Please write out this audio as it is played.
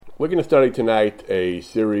We're going to study tonight a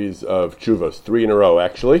series of tshuvos, 3 in a row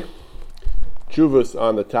actually. Tshuvos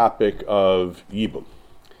on the topic of Yibum.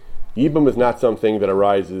 Yibum is not something that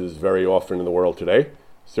arises very often in the world today.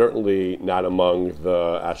 Certainly not among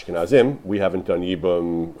the Ashkenazim. We haven't done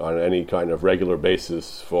Yibum on any kind of regular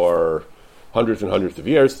basis for hundreds and hundreds of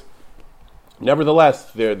years.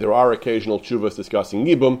 Nevertheless, there are occasional tshuvos discussing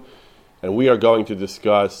Yibum, and we are going to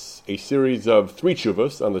discuss a series of 3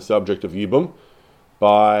 tshuvos on the subject of Yibum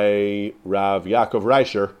by Rav Yaakov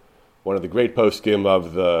Reisher, one of the great poskim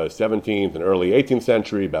of the 17th and early 18th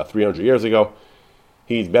century, about 300 years ago.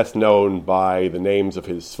 He's best known by the names of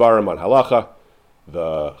his Svarim on Halacha,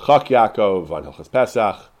 the Chak Yaakov on Hilchos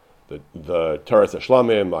Pesach, the Toras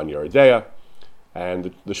Hashlamim on Yoreh Deah, and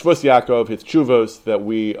the Shvus Yaakov, his tshuvos that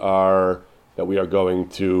we're going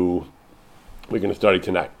to study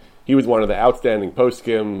tonight. He was one of the outstanding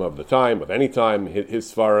poskim of the time, of any time.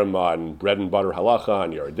 His svarim on bread and butter halacha,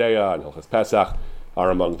 on Yoreh Deah, on Hilchos Pesach,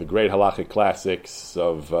 are among the great halachic classics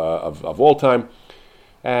of all time.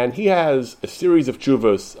 And he has a series of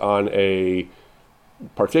tshuvos on a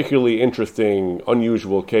particularly interesting,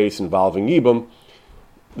 unusual case involving Yibum.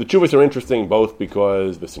 The tshuvos are interesting both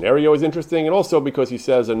because the scenario is interesting and also because he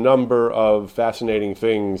says a number of fascinating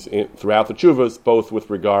things throughout the tshuvos, both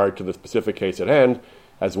with regard to the specific case at hand,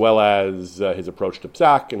 as well as his approach to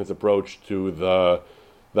psak and his approach to the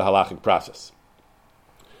halachic process.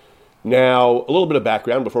 Now, a little bit of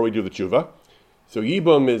background before we do the tshuva. So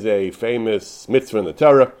Yibum is a famous mitzvah in the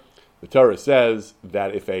Torah. The Torah says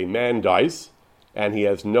that if a man dies and he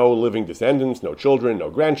has no living descendants, no children,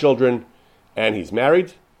 no grandchildren, and he's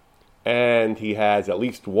married, and he has at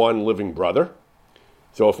least one living brother,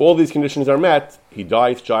 so if all these conditions are met, he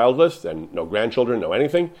dies childless and no grandchildren, no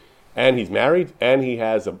anything, and he's married, and he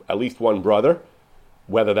has at least one brother,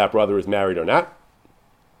 whether that brother is married or not.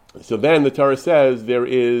 So then the Torah says there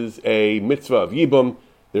is a mitzvah of Yibum.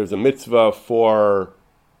 There's a mitzvah for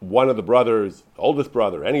one of the brothers, the oldest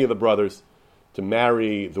brother, any of the brothers, to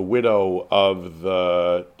marry the widow of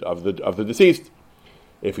the deceased.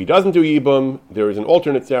 If he doesn't do Yibum, there is an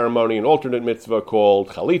alternate ceremony, an alternate mitzvah called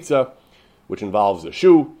chalitza, which involves a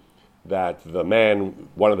shoe, that the man,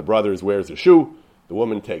 one of the brothers, wears a shoe. The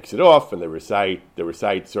woman takes it off, and they recite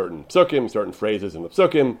certain psukim, certain phrases in the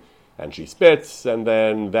psukim, and she spits, and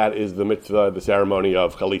then that is the mitzvah, the ceremony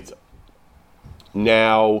of chalitza.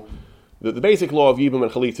 Now, the basic law of Yibum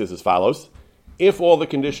and chalitza is as follows. If all the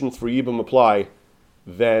conditions for Yibum apply,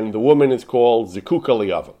 then the woman is called zikuka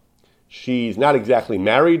liyavam. She's not exactly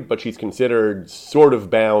married, but she's considered sort of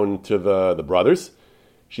bound to the brothers.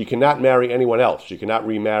 She cannot marry anyone else. She cannot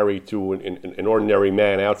remarry to an ordinary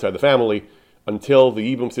man outside the family until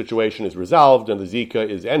the Yibum situation is resolved and the Zika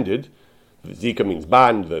is ended. The Zika means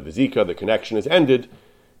bond, the Zika, the connection is ended.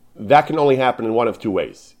 That can only happen in one of 2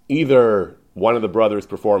 ways. Either one of the brothers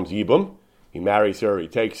performs Yibum, he marries her, he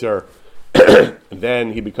takes her,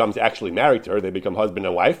 then he becomes actually married to her, they become husband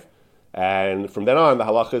and wife, and from then on the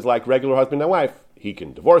halacha is like regular husband and wife. He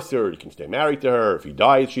can divorce her, he can stay married to her, if he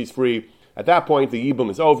dies she's free. At that point the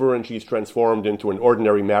Yibum is over and she's transformed into an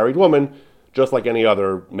ordinary married woman, just like any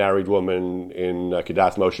other married woman in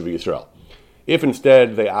Kedas Moshe Yisrael. If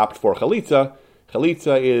instead they opt for chalitza,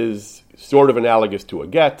 chalitza is sort of analogous to a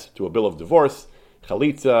get, to a bill of divorce.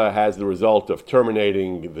 Chalitza has the result of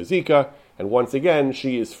terminating the Zika, and once again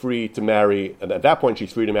she is free to marry, and at that point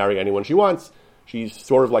she's free to marry anyone she wants. She's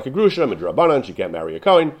sort of like a grusha, midrabanan, she can't marry a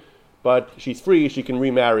Kohen, but she's free, she can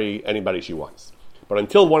remarry anybody she wants. But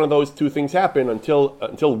until one of those 2 things happen, until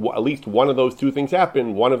at least one of those 2 things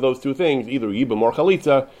happen, one of those 2 things, either Yibum or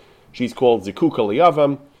chalitza, she's called zikuka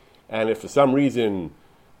liyavam. And if for some reason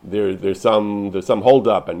there's some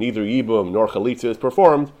holdup and neither Yibum nor chalitza is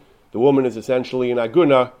performed, the woman is essentially an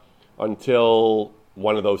aguna until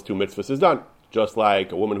one of those 2 mitzvahs is done. Just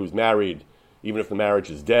like a woman who's married, even if the marriage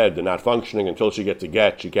is dead and not functioning until she gets a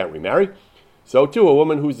get, she can't remarry. So too, a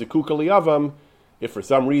woman who's zikuka liyavam, if for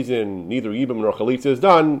some reason neither Yibum nor chalitza is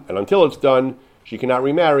done, and until it's done, she cannot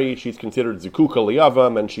remarry, she's considered zikuka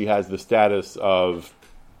liyavam, and she has the status of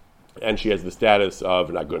an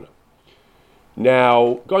aguna.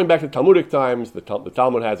 Now, going back to Talmudic times, the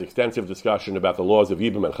Talmud has extensive discussion about the laws of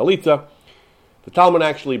Yibum and chalitza. The Talmud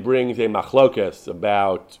actually brings a machlokes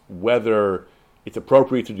about whether it's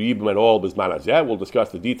appropriate to do Yibum at all b'zman hazeh. We'll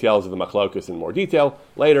discuss the details of the machlokes in more detail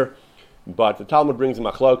later. But the Talmud brings a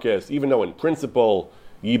machlokes, even though in principle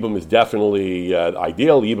Yibum is definitely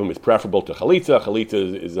ideal, Yibum is preferable to chalitza.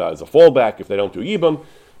 Chalitza is a fallback if they don't do Yibum.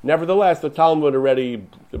 Nevertheless, the Talmud already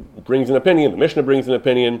brings an opinion, the Mishnah brings an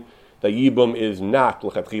opinion, that Yibum is not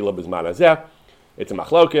l'chatchila b'zman hazeh. It's a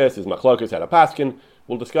machlokes, had a paskin,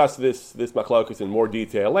 We'll discuss this machlokus in more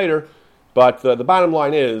detail later, but the bottom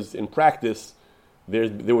line is, in practice,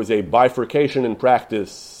 there was a bifurcation in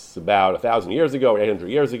practice about 1,000 years ago, 800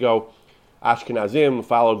 years ago. Ashkenazim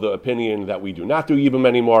followed the opinion that we do not do Yibum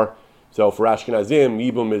anymore. So for Ashkenazim,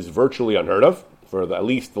 Yibum is virtually unheard of. For at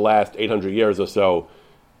least the last 800 years or so,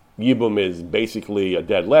 Yibum is basically a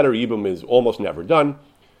dead letter. Yibum is almost never done.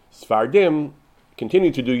 Sfardim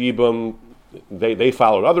continue to do Yibum. They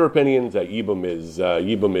followed other opinions that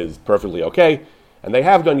Yibum is perfectly okay, and they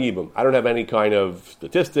have done Yibum. I don't have any kind of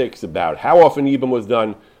statistics about how often Yibum was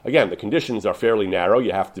done. Again, the conditions are fairly narrow.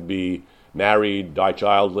 You have to be married, die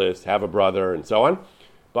childless, have a brother, and so on.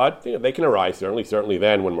 But they can arise, certainly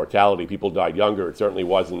then when mortality, people died younger, it certainly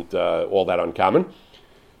wasn't all that uncommon.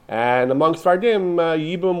 And amongst Fardim,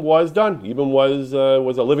 Yibum was done. Yibum was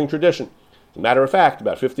a living tradition. As a matter of fact,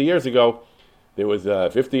 about 50 years ago,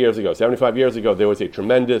 75 years ago, there was a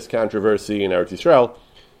tremendous controversy in Eretz Yisrael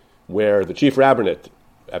where the chief rabbinate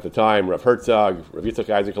at the time, Rav Yitzchak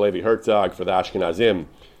Isaac Halevi Herzog for the Ashkenazim,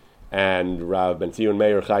 and Rav Ben Zion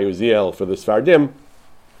Meir Chai Uziel for the Sfardim,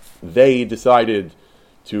 they decided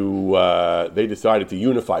to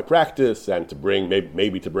unify practice and to bring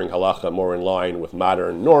maybe to bring halacha more in line with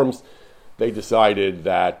modern norms. They decided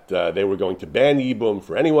that they were going to ban Yibum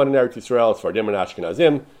for anyone in Eretz Yisrael, Sfardim and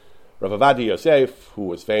Ashkenazim. Rav Avadia Yosef, who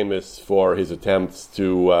was famous for his attempts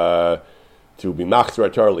to be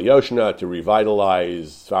machzor Torah liyoshna, to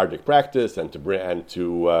revitalize Sephardic practice and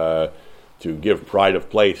to give pride of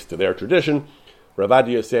place to their tradition, Rav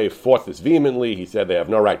Avadia Yosef fought this vehemently. He said they have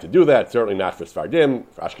no right to do that, certainly not for Sfardim.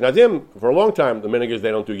 For Ashkenazim, for a long time, the minhag is they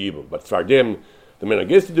don't do Yibum. But Sfardim, the minhag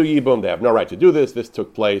is to do Yibum. They have no right to do this. This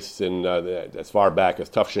took place in as far back as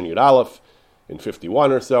Tafshin Yud Aleph in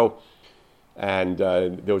 51 or so. And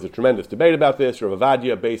there was a tremendous debate about this. Rav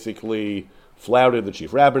Avadia basically flouted the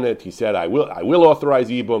chief rabbinate. He said, I will authorize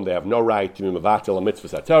Yibum. They have no right to be mevatel a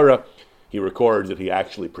mitzvah Torah. He records that he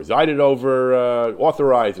actually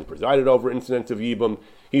authorized and presided over incidents of Yibum.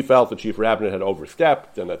 He felt the chief rabbinate had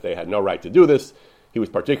overstepped and that they had no right to do this. He was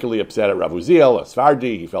particularly upset at Rav Uziel, a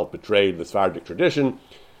Sfardi. He felt betrayed the Sfardic tradition.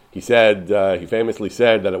 He famously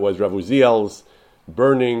said that it was Rav Uziel's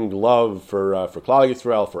burning love for Klal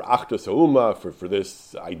Yisrael, for Achdus Ha'umah, for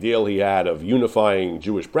this ideal he had of unifying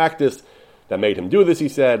Jewish practice, that made him do this, he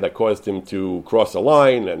said, that caused him to cross a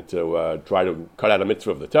line and to try to cut out a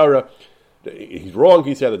mitzvah of the Torah. He's wrong,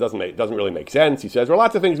 he said, it doesn't really make sense. He says there are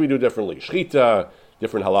lots of things we do differently. Shchita,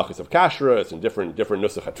 different halachas of kashrus, and different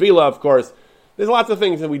nusach hatfilah, of course. There's lots of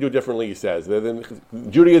things that we do differently, he says.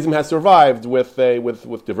 Judaism has survived with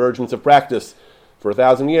divergence of practice for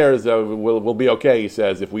 1,000 years. We'll be okay, he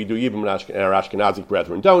says, if we do Yibum and our Ashkenazic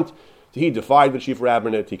brethren don't. So he defied the chief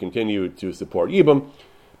rabbinate. He continued to support Yibum.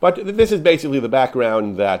 But this is basically the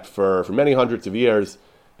background that for many hundreds of years,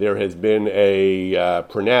 there has been a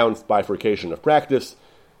pronounced bifurcation of practice.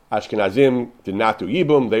 Ashkenazim did not do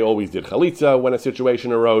Yibum. They always did Chalitza when a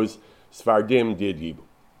situation arose. Sfardim did Yibum.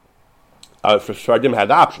 Sfardim had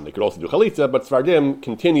the option. They could also do Chalitza, but Sfardim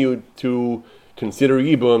continued to consider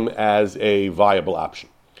Yibum as a viable option.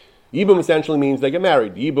 Yibum essentially means they get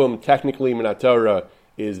married. Yibum, technically, Minat Torah,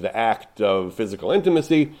 is the act of physical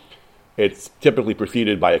intimacy. It's typically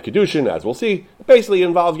preceded by a kedushin, as we'll see. Basically, it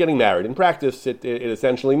involves getting married. In practice, it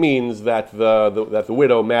essentially means that the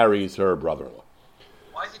widow marries her brother-in-law.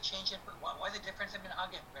 Why is it changing? Why is the difference in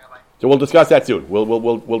minhagim, Rabbi? So we'll discuss that soon.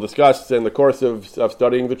 We'll discuss in the course of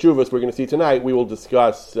studying the Tshuvos we're going to see tonight. We will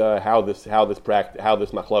discuss how this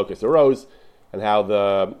machlokus arose, and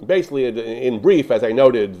how basically in brief, as I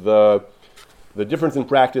noted, the difference in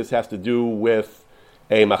practice has to do with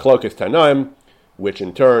a machlokus tanoim, which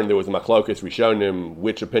in turn there was a machlokus rishonim,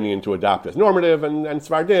 which opinion to adopt as normative, and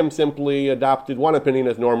Sfardim simply adopted one opinion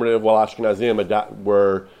as normative, while Ashkenazim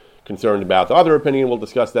were concerned about the other opinion. We'll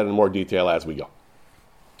discuss that in more detail as we go.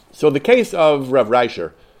 So the case of Rav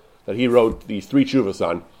Reisher, that he wrote these 3 tshuvos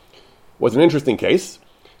on, was an interesting case.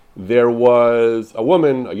 There was a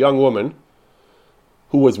young woman,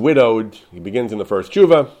 who was widowed. He begins in the first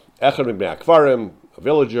tshuva. Echad min bnei Akvarim, a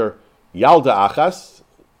villager. Yalda Achas,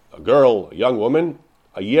 a girl, a young woman.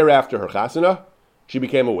 A year after her chasana, she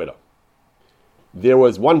became a widow. There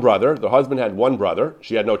was one brother. The husband had one brother.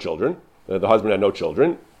 She had no children. The husband had no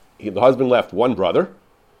children. The husband left one brother.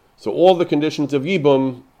 So all the conditions of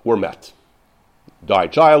Yibum were met.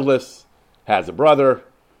 Died childless, has a brother.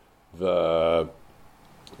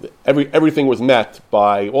 Everything was met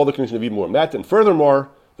by all the conditions of Yibum were met, and furthermore,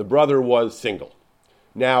 the brother was single.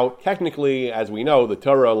 Now, technically, as we know, the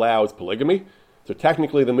Torah allows polygamy, so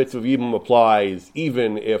technically the mitzvah of Yibum applies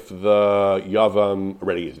even if the Yavam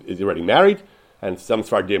is already married. and some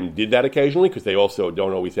Sfardim did that occasionally because they also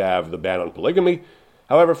don't always have the ban on polygamy.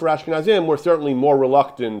 However, for Ashkenazim, we're certainly more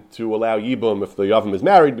reluctant to allow Yibum if the Yavam is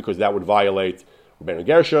married because that would violate Rabbeinu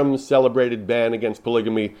Gershom's celebrated ban against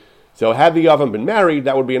polygamy. So had the Yavam been married,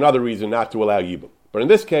 that would be another reason not to allow Yibum. But in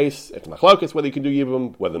this case, it's machlokas whether you can do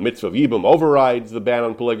Yibum, whether the mitzvah of Yibum overrides the ban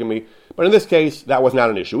on polygamy. But in this case, that was not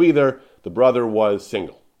an issue either. The brother was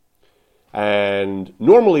single. And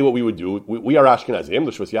normally what we would do, we are Ashkenazim,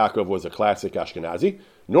 the Shvus Yaakov was a classic Ashkenazi.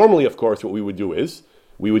 Normally, of course, what we would do is,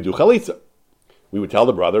 we would do chalitza. We would tell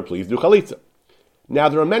the brother, please do chalitza. Now,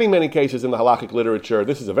 there are many, many cases in the halakhic literature.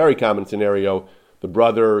 This is a very common scenario. The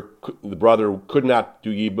brother could not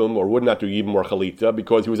do Yibum or would not do Yibum or chalitza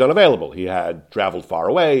because he was unavailable. He had traveled far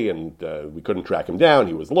away and we couldn't track him down.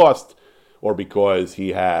 He was lost. Or because he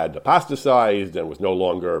had apostatized and was no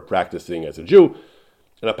longer practicing as a Jew.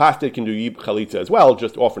 An apostate can do chalitza as well,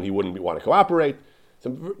 just often he wouldn't want to cooperate.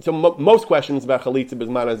 So most questions about chalitza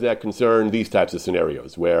b'zman hazeh concern these types of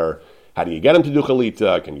scenarios, where how do you get him to do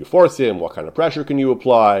chalitza? Can you force him? What kind of pressure can you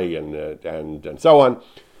apply? And so on.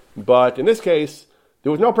 But in this case,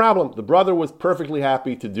 there was no problem. The brother was perfectly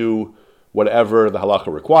happy to do whatever the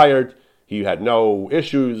halacha required. He had no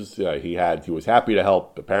issues. He was happy to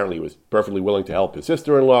help. Apparently, he was perfectly willing to help his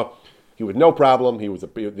sister-in-law. He was no problem. He was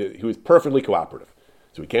perfectly cooperative.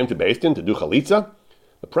 So he came to Beis Din to do chalitza.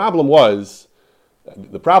 The problem was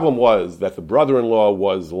that the brother-in-law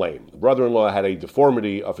was lame. The brother-in-law had a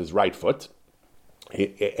deformity of his right foot,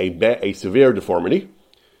 a severe deformity.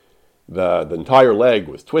 The entire leg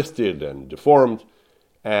was twisted and deformed,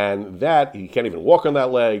 and that he can't even walk on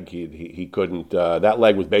that leg. He couldn't. That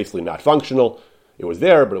leg was basically not functional. It was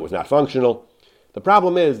there, but it was not functional. The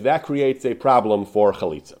problem is that creates a problem for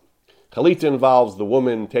chalitza. Chalitza involves the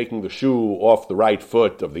woman taking the shoe off the right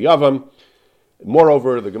foot of the yavam.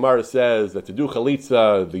 Moreover, the Gemara says that to do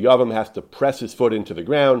chalitza, the yavam has to press his foot into the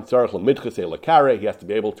ground. Tzarich l'midchasei l'kareh. He has to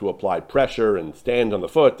be able to apply pressure and stand on the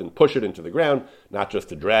foot and push it into the ground, not just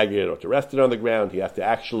to drag it or to rest it on the ground. He has to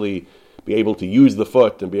actually be able to use the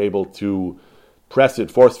foot and be able to press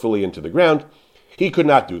it forcefully into the ground. He could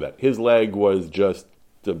not do that. His leg was just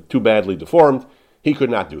too badly deformed. He could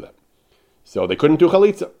not do that. So they couldn't do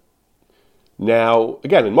chalitza. Now,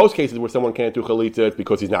 again, in most cases where someone can't do chalitza, it's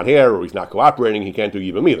because he's not here or he's not cooperating, he can't do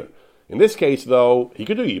yibum either. In this case, though, he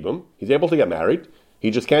could do yibum. He's able to get married.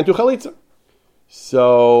 He just can't do chalitza.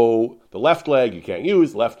 So the left leg you can't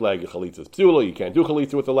use. Left leg, chalitza is psula. You can't do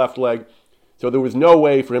chalitza with the left leg. So there was no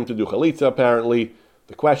way for him to do chalitza, apparently.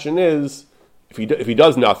 The question is, if he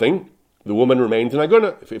does nothing, the woman remains in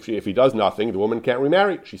aguna. If he does nothing, the woman can't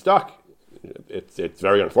remarry. She's stuck. It's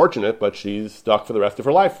very unfortunate, but she's stuck for the rest of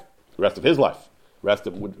her life. The rest of his life.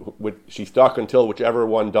 She's stuck until whichever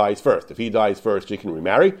one dies first. If he dies first, she can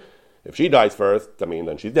remarry. If she dies first,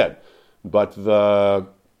 then she's dead. But as long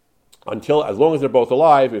as they're both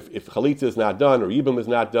alive, if chalitza is not done or yibum is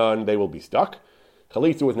not done, they will be stuck.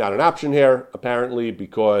 Chalitza was not an option here, apparently,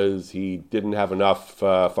 because he didn't have enough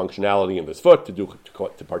functionality in his foot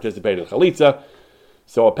to participate in chalitza.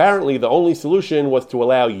 So apparently, the only solution was to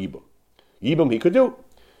allow yibum. Yibum he could do.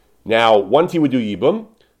 Now, once he would do yibum,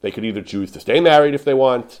 they could either choose to stay married if they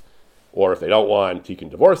want, or if they don't want, he can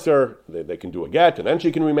divorce her. They can do a get, and then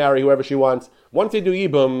she can remarry whoever she wants. Once they do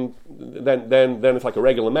yibum, then it's like a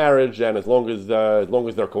regular marriage, and as long as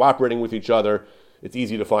they're cooperating with each other, it's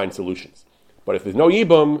easy to find solutions. But if there's no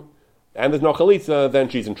yibum and there's no chalitza, then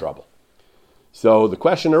she's in trouble. So the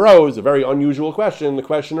question arose, a very unusual question. The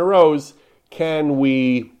question arose: can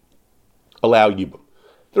we allow yibum?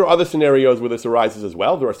 There are other scenarios where this arises as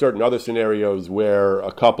well. There are certain other scenarios where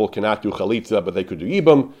a couple cannot do chalitza, but they could do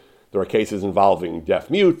yibum. There are cases involving deaf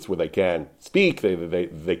mutes where they can't speak,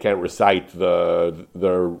 they can't recite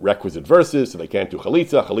the requisite verses, so they can't do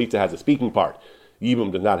chalitza. Chalitza has a speaking part.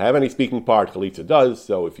 Yibum does not have any speaking part. Chalitza does.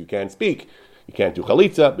 So if you can't speak, you can't do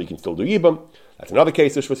chalitza, but you can still do yibum. That's another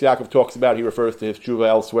case that Shvus Yaakov talks about. He refers to his tshuva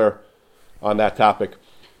elsewhere on that topic.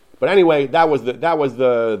 But anyway, that was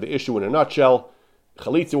the issue in a nutshell.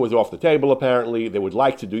 Chalitza was off the table, apparently. We would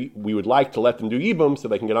like to let them do yibum so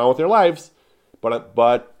they can get on with their lives. But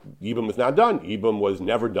yibum is not done. Yibum was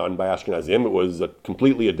never done by Ashkenazim. It was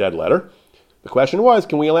completely a dead letter. The question was,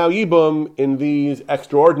 can we allow yibum in these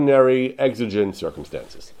extraordinary, exigent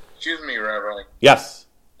circumstances? Excuse me, Rabbi. Yes.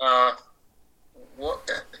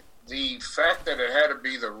 The fact that it had to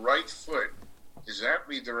be the right foot, is that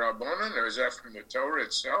the Rabbanan or is that from the Torah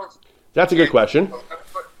itself? That's a good question.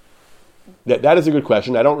 That is a good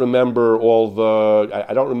question. I don't remember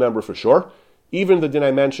I don't remember for sure. Even the din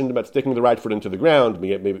I mentioned about sticking the right foot into the ground,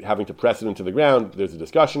 maybe having to press it into the ground, there's a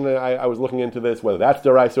discussion, I was looking into this, whether that's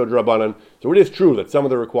deraisa or derabanan. So it is true that some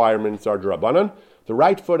of the requirements are derabanan. The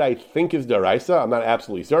right foot, I think, is deraisa. I'm not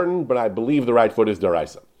absolutely certain, but I believe the right foot is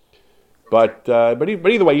deraisa. But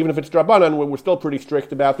either way, even if it's drabanan, we're still pretty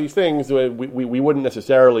strict about these things. We wouldn't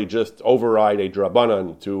necessarily just override a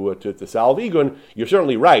drabanan to salve igun. You're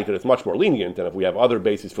certainly right that it's much more lenient, and if we have other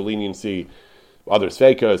bases for leniency, other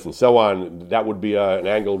sveikas and so on, that would be an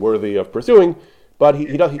angle worthy of pursuing. But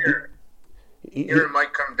he does. Here it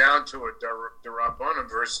might come down to a derabanan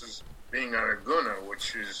versus being an aguna,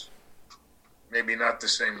 which is maybe not the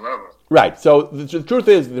same level. Right. So the truth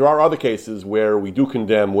is, there are other cases where we do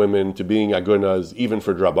condemn women to being agunas, even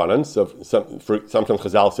for drabanan. So sometimes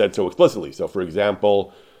Chazal said so explicitly. So, for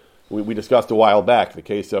example, we discussed a while back the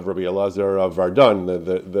case of Rabbi Elazar of Vardun,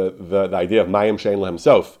 the idea of mayim shein lehem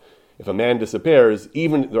sof. If a man disappears,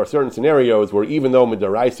 there are certain scenarios where even though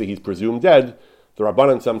midaraisa he's presumed dead, the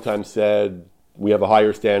Rabbanan sometimes said we have a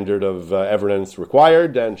higher standard of evidence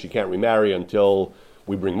required, and she can't remarry until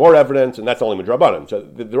we bring more evidence, and that's only midrabanan. So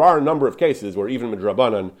there are a number of cases where even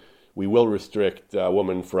midrabanan we will restrict a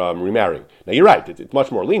woman from remarrying. Now you're right; it's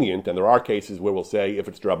much more lenient, and there are cases where we'll say if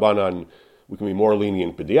it's drabanan, we can be more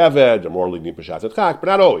lenient b'diavad or more lenient b'shat chak, but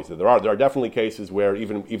not always. There are definitely cases where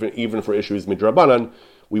even for issues midrabanan,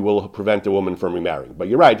 we will prevent a woman from remarrying. But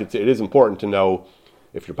you're right; it is important to know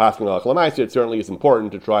if you're passing al lamaisa. It certainly is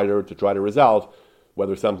important to try to resolve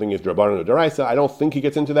whether something is drabanan or deraisa. I don't think he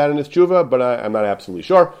gets into that in his tshuva, but I'm not absolutely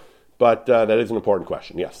sure. But that is an important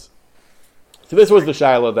question, yes. So this was the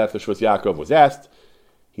shaila that the Shvus Yaakov was asked.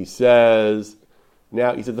 He said,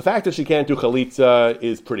 the fact that she can't do chalitza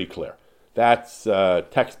is pretty clear. That's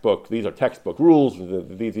textbook. These are textbook rules.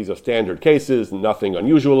 These are standard cases. Nothing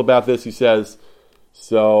unusual about this, he says.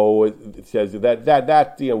 So it says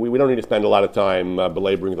that we don't need to spend a lot of time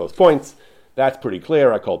belaboring those points. That's pretty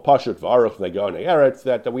clear. I called Pashut V'aruch Nego Ne'eretz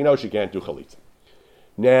that we know she can't do chalitza.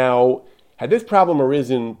 Now, had this problem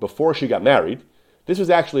arisen before she got married, this was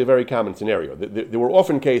actually a very common scenario. There were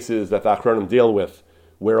often cases that the Achronim deal with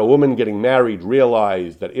where a woman getting married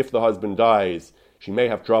realized that if the husband dies, she may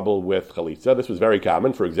have trouble with chalitza. This was very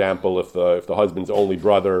common. For example, if the husband's only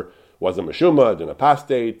brother was a meshumad, an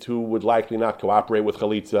apostate, who would likely not cooperate with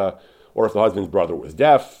chalitza, or if the husband's brother was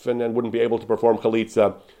deaf and then wouldn't be able to perform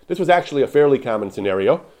chalitza. This was actually a fairly common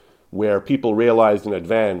scenario where people realized in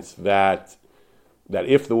advance that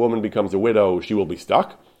if the woman becomes a widow, she will be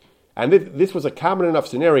stuck. And this was a common enough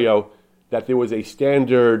scenario that there was a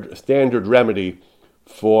standard remedy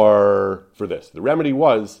for this. The remedy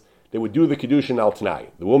was they would do the kiddushin al tanai.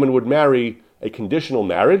 The woman would marry a conditional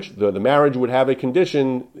marriage. The marriage would have a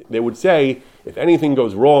condition. They would say, if anything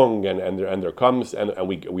goes wrong and there comes and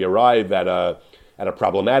we arrive at a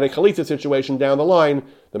problematic chalitza situation down the line,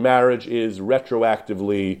 the marriage is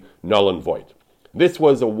retroactively null and void. This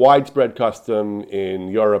was a widespread custom in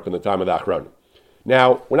Europe in the time of the Achronim.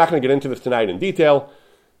 Now, we're not going to get into this tonight in detail.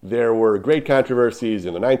 There were great controversies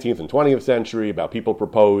in the 19th and 20th century about people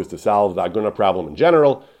proposed to solve the aguna problem in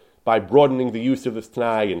general by broadening the use of this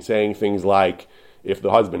t'nai and saying things like, if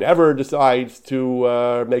the husband ever decides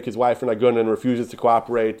to make his wife an aguna and refuses to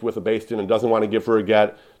cooperate with a beis din and doesn't want to give her a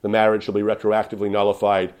get, the marriage shall be retroactively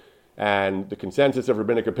nullified. And the consensus of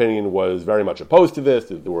rabbinic opinion was very much opposed to this.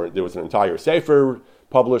 There was an entire sefer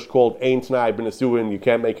published called Ein T'nai B'Nesuin, you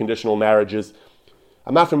can't make conditional marriages.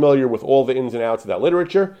 I'm not familiar with all the ins and outs of that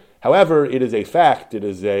literature. However, it is a fact, it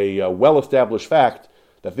is a well-established fact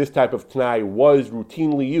that this type of t'nai was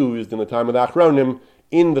routinely used in the time of the Achronim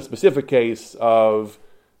in the specific case of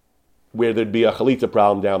where there'd be a chalitza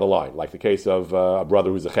problem down the line, like the case of a brother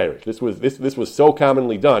who's a cherish. This was so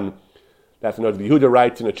commonly done that the Noda Yehuda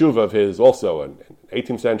writes in a tshuva of his, also in the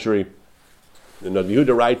 18th century, the Noda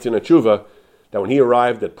Yehuda writes in a tshuva that when he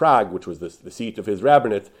arrived at Prague, which was the seat of his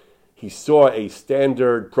rabbinate, he saw a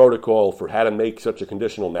standard protocol for how to make such a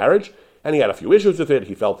conditional marriage, and he had a few issues with it.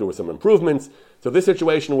 He felt there were some improvements. So this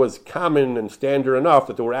situation was common and standard enough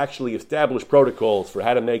that there were actually established protocols for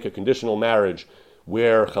how to make a conditional marriage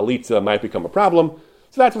where chalitza might become a problem.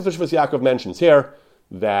 So that's what the Shvus Yaakov mentions here,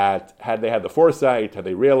 that had they had the foresight, had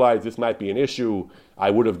they realized this might be an issue, I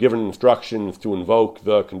would have given instructions to invoke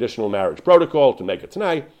the conditional marriage protocol to make it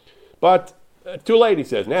tonight. But too late, he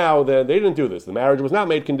says. Now, they didn't do this. The marriage was not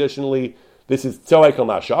made conditionally. This is tzoek al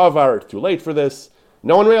masha'avar. It's too late for this.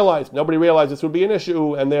 Nobody realized this would be an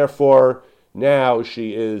issue, and therefore, now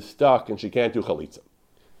she is stuck and she can't do chalitza.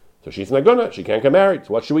 So she's an aguna. She can't get married.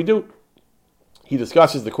 So what should we do? He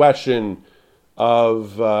discusses the question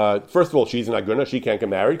of, first of all, she's an aguna. She can't get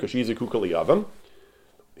married because she's a kukali yavam.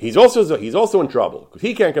 he's also in trouble because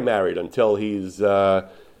he can't get married until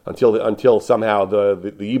until somehow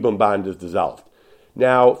the Yibum bond is dissolved.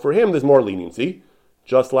 Now, for him, there's more leniency.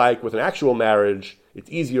 Just like with an actual marriage, it's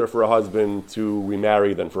easier for a husband to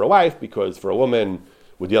remarry than for a wife, because for a woman,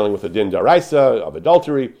 we're dealing with a din daraisa of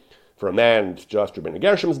adultery. For a man, it's just Rabbeinu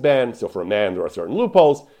Gershom's ban. So for a man, there are certain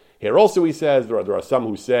loopholes. Here also, he says, there are some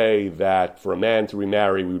who say that for a man to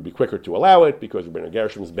remarry, we would be quicker to allow it, because Rabbeinu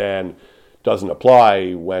Gershom's ban doesn't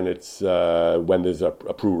apply when there's a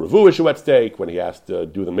pru revu issue at stake, when he has to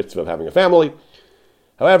do the mitzvah of having a family.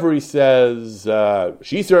 However, he says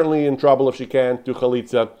she's certainly in trouble if she can't do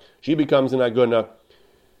chalitza. She becomes an aguna.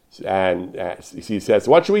 And he says,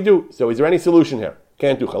 so what should we do? So is there any solution here?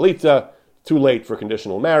 Can't do chalitza, too late for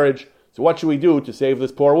conditional marriage. So what should we do to save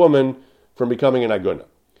this poor woman from becoming an aguna?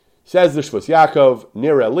 Says the Shvus Yaakov,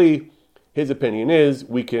 Nir Eli, his opinion is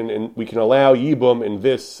we can allow Yibum in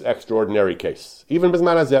this extraordinary case. Even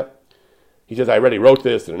Bizman Hazeh. He says, I already wrote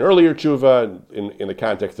this in an earlier tshuva in the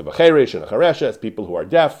context of a cheresh and a chareshes, people who are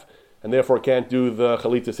deaf and therefore can't do the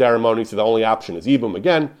chalitza ceremony, so the only option is Yibum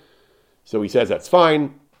again. So he says that's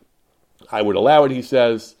fine. I would allow it, he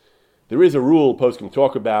says. There is a rule poskim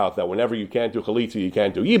talk about that whenever you can't do chalitza, you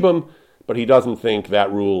can't do Yibum, but he doesn't think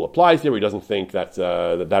that rule applies here. He doesn't think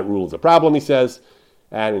that rule is a problem, he says.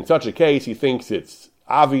 And in such a case, he thinks it's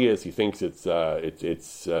obvious. He thinks it's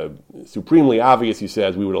supremely obvious, he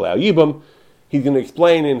says, we would allow Yibum. He's going to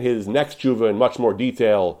explain in his next tshuva in much more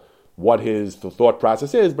detail what the thought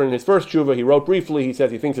process is. But in his first tshuva, he wrote briefly, he says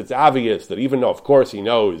he thinks it's obvious that even though, of course, he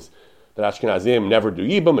knows that Ashkenazim never do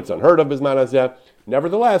Yibum, it's unheard of Bizman Hazeh,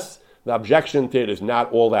 nevertheless, the objection to it is not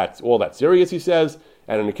all that serious, he says.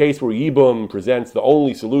 And in a case where Yibum presents the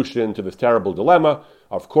only solution to this terrible dilemma,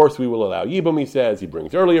 of course we will allow Yibum, he says. He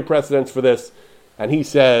brings earlier precedents for this, and he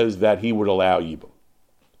says that he would allow Yibum.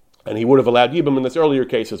 And he would have allowed Yibum in this earlier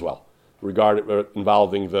case as well,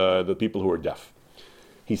 involving the people who are deaf.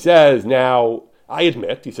 He says, now, I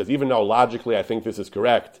admit, he says, even though logically I think this is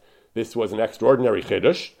correct, this was an extraordinary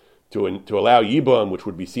chiddush to allow Yibum, which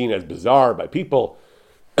would be seen as bizarre by people.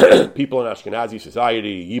 People in Ashkenazi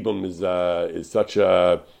society, Yibum is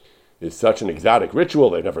such an exotic ritual.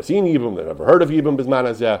 They've never seen Yibum, they've never heard of Yibum Bizman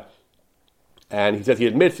Hazeh. And he says he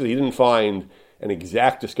admits that he didn't find an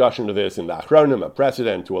exact discussion of this in the Achronim, a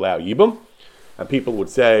precedent to allow Yibum. And people would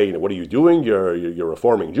say, what are you doing? You're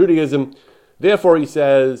reforming Judaism. Therefore, he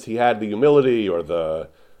says he had the humility or the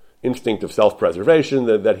instinct of self-preservation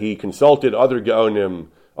that he consulted other Gaonim,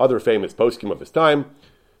 other famous poskim of his time,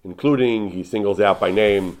 including, he singles out by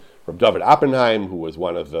name, Reb David Oppenheim, who was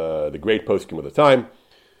one of the great poskim of the time.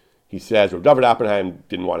 He says Reb David Oppenheim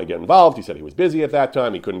didn't want to get involved. He said he was busy at that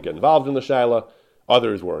time. He couldn't get involved in the Shaila.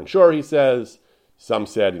 Others weren't sure, he says. Some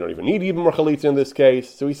said you don't even need Yibum or Chalitza in this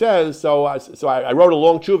case. So he says, so I wrote a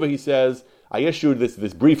long tshuva, he says. I issued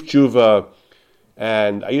this brief tshuva,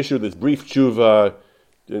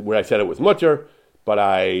 where I said it was mutter, but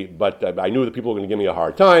I knew that people were going to give me a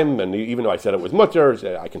hard time, and even though I said it was mutter,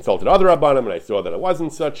 I consulted other Rabbanim, and I saw that it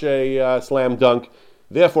wasn't such a slam dunk.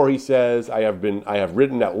 Therefore, he says, I have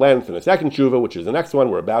written at length in the second tshuva, which is the next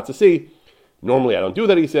one we're about to see. Normally, I don't do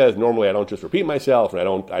that, he says. Normally, I don't just repeat myself, and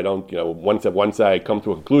I don't. Once I come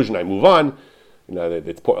to a conclusion, I move on. A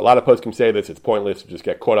lot of poskim say this. It's pointless to just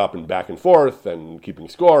get caught up in back and forth and keeping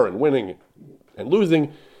score and winning and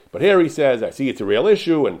losing. But here he says, I see it's a real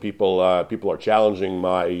issue, and people are challenging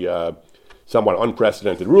my somewhat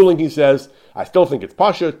unprecedented ruling. He says, I still think it's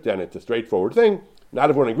pashut and it's a straightforward thing.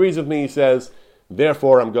 Not everyone agrees with me. He says,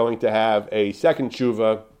 therefore, I'm going to have a second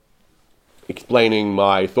tshuva explaining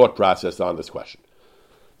my thought process on this question.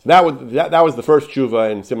 So that was the first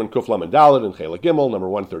tshuva in Siman Kuf Lamed Daled in Chelek Gimel, number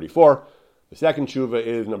 134. The second tshuva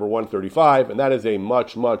is number 135, and that is a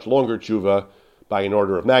much, much longer tshuva by an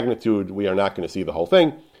order of magnitude. We are not going to see the whole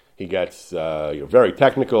thing. He gets very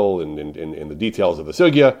technical in the details of the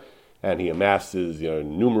sugya, and he amasses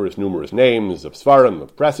numerous names of svarim,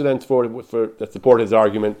 of precedents for that support his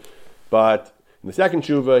argument. But in the second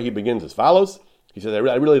tshuva, he begins as follows. He says,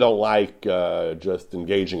 I really don't like just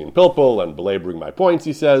engaging in pilpul and belaboring my points,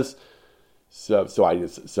 he says. So I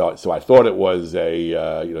thought it was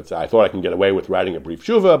I thought I can get away with writing a brief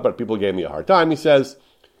tshuva, but people gave me a hard time, he says.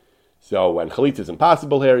 So when chalitza is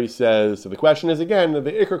impossible here, he says, so the question is, again, the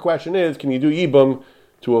ikar question is, can you do Yibum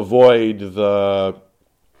to avoid a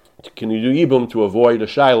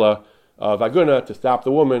shaila of aguna, to stop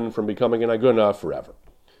the woman from becoming an aguna forever?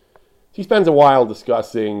 He spends a while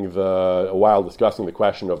discussing the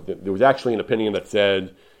question of there was actually an opinion that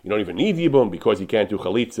said you don't even need Yibum because you can't do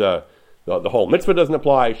chalitza. The whole mitzvah doesn't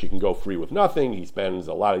apply. She can go free with nothing. He spends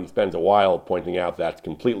a while pointing out that's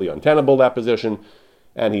completely untenable, that position.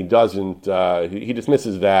 and he doesn't. He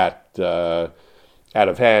dismisses that out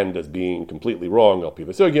of hand as being completely wrong. Al Pi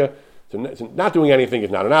V'Sugya. So not doing anything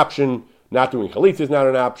is not an option. Not doing chalitza is not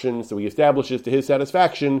an option. So he establishes to his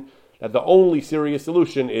satisfaction that the only serious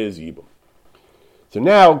solution is yibum. So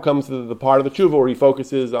now comes the part of the tshuva where he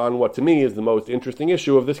focuses on what to me is the most interesting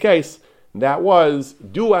issue of this case. That was,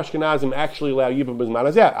 do Ashkenazim actually allow yibum b'zman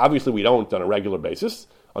hazeh? Obviously we don't on a regular basis,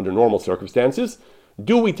 under normal circumstances.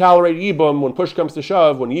 Do we tolerate yibum when push comes to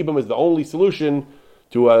shove, when yibum is the only solution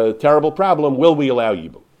to a terrible problem? Will we allow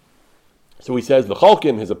yibum? So he says, the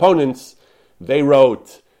Chalkim, his opponents, they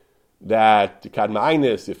wrote that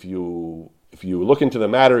Kadma'ainis, if you look into the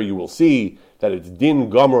matter, you will see that it's din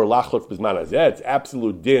gomer lachlutz b'zman hazeh. It's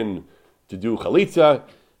absolute din to do chalitza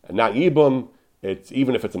and not yibum. It's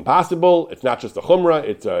even if it's impossible. It's not just a chumrah.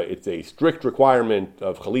 It's a strict requirement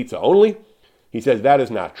of chalitza only. He says that is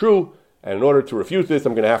not true, and in order to refute this,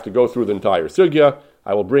 I'm going to have to go through the entire sugya.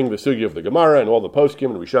 I will bring the sugya of the Gemara and all the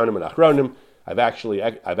poskim and Rishonim and Achronim. I've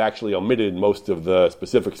actually omitted most of the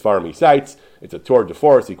specific Sfarim he cites. It's a tour de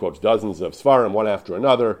force. He quotes dozens of Sfarim, one after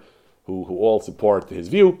another, who all support his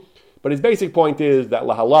view. But his basic point is that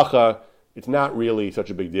lahalacha, it's not really such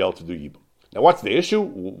a big deal to do yibum. Now, what's the issue?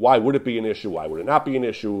 Why would it be an issue? Why would it not be an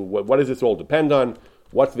issue? What does this all depend on?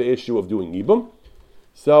 What's the issue of doing yibum?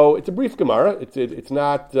 So it's a brief Gemara. It's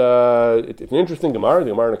an interesting Gemara. The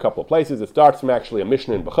Gemara in a couple of places. It starts from actually a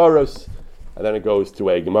Mishnah in Bechoros, and then it goes to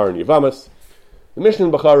a Gemara in Yevamos. The Mishnah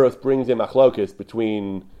in Bechoros brings a machlokes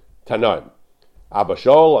between Tanaim, Abba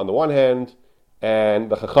Shaul on the one hand, and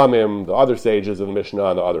the Chachamim, the other sages of the Mishnah,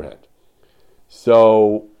 on the other hand.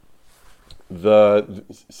 So the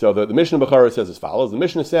Mishnah Bechoros says as follows. The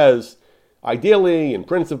Mishnah says, ideally, in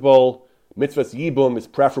principle, mitzvahs yibum is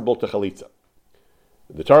preferable to chalitza.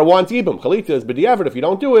 The Torah wants yibum. Chalitza is b'diavad. If you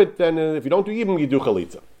don't do it, then if you don't do yibum, you do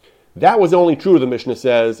chalitza. That was only true, the Mishnah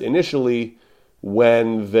says, initially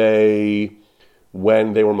when they were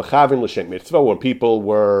mechavin l'shem mitzvah, when people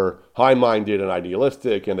were high-minded and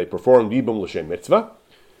idealistic, and they performed yibum l'shem mitzvah.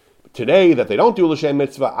 Today, that they don't do l'shem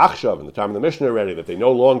mitzvah, achshav, in the time of the Mishnah already, that they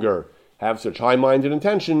no longer have such high-minded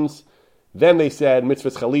intentions, then they said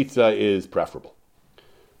mitzvah's chalitza is preferable.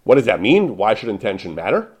 What does that mean? Why should intention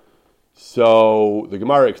matter? So the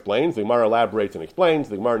Gemara explains, the Gemara elaborates and explains,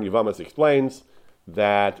 the Gemara in Yevamos explains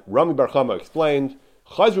that Rami Bar Chama explained,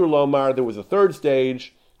 Chazru Lomar, there was a third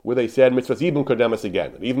stage where they said mitzvah's yibum kodemas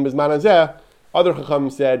again. And even b'zman hazeh, other chacham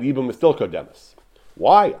said yibum is still kodemas.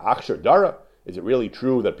 Why? Achshar dara. Is it really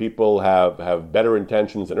true that people have better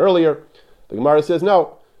intentions than earlier? The Gemara says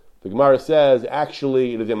no. The Gemara says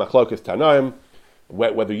actually it is a machlokas tanaim,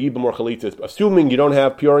 whether yibum or chalitza, assuming you don't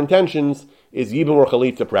have pure intentions, is yibum or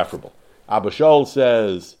chalitza preferable? Abba Shaul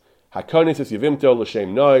says hakonis es yivimto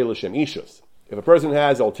l'shem noi l'shem ishus. If a person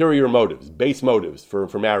has ulterior motives, base motives for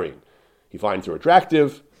marrying, he finds her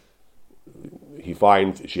attractive, he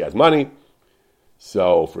finds she has money,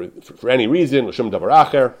 so for any reason, l'shem davar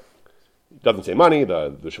acher, it doesn't say money,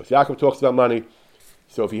 the Shos Yaakov talks about money.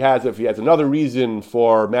 So if he has another reason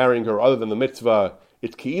for marrying her other than the mitzvah,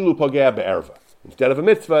 it's ki'ilu pogea be'erva. Instead of a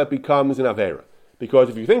mitzvah, it becomes an avera. Because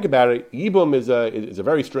if you think about it, yibum is a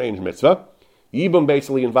very strange mitzvah. Yibum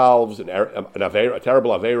basically involves an avera, a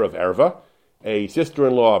terrible avera of erva. A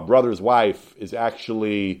sister-in-law, a brother's wife, is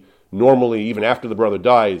actually normally, even after the brother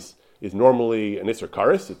dies, is normally an Isser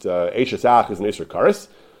Karis. It's Eishes Ach is an Isser Karis.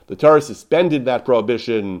 The Torah suspended that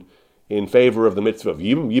prohibition in favor of the mitzvah of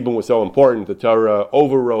yibum. Yibum was so important, the Torah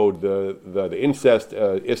overrode the incest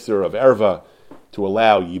Isser of erva to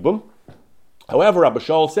allow yibum. However, Abba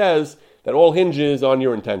Shaul says that all hinges on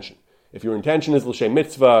your intention. If your intention is l'shem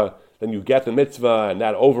mitzvah, then you get the mitzvah, and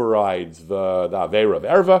that overrides the avera of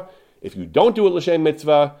erva. If you don't do it l'shem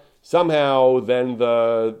mitzvah, somehow then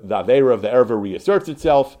the avera of the erva reasserts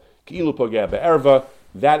itself. Ki'ilu pogea be'erva.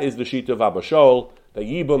 That is the shita of Abba Shaul. That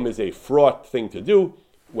yibum is a fraught thing to do.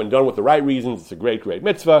 When done with the right reasons, it's a great, great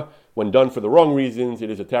mitzvah. When done for the wrong reasons,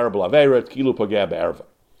 it is a terrible avera. It's ki'ilu pogea be'erva.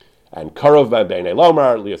 And karov b'nei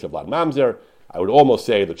lomar lias avlad mamzer. I would almost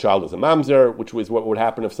say the child is a mamzer, which was what would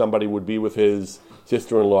happen if somebody would be with his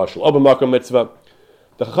sister-in-law shel oba makom mitzvah.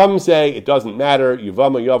 The Chacham say it doesn't matter.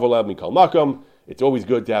 Yuvama yavolav mikol makom. It's always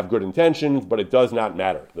good to have good intentions, but it does not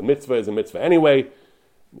matter. The mitzvah is a mitzvah anyway.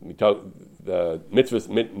 The mitzvahs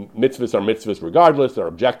are mitzvahs regardless. They're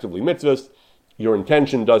objectively mitzvahs. Your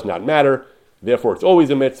intention does not matter. Therefore, it's always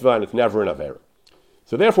a mitzvah and it's never an avera.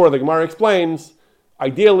 So therefore, the Gemara explains,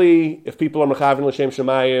 ideally, if people are mechavin l'shem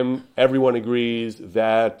shemayim, everyone agrees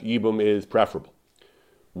that yibum is preferable.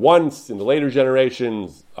 Once, in the later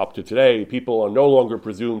generations, up to today, people are no longer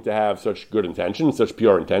presumed to have such good intentions, such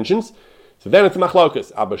pure intentions. So then it's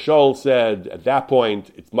machlokas. Abba Shaul said at that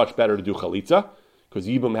point it's much better to do chalitza because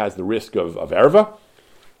Yibum has the risk of erva.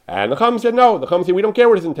 And the Chacham said no. The Chacham said we don't care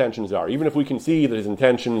what his intentions are. Even if we can see that his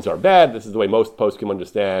intentions are bad, this is the way most poskim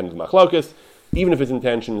understand machlokas. Even if his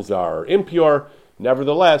intentions are impure,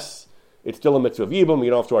 nevertheless, it's still a mitzvah of Yibum. You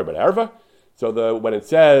don't have to worry about erva. So when it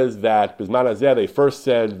says that Bizman Hazeh, they first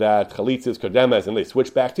said that chalitza is kodemes, and they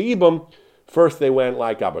switched back to Yibum. First they went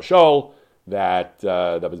like Abba Shaul, that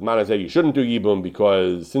Bizman Hazeh you shouldn't do Yibum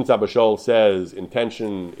because since Abba Shaul says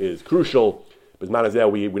intention is crucial, Bizman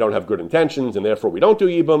Hazeh we don't have good intentions and therefore we don't do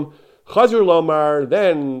Yibum. Chazur Lomar,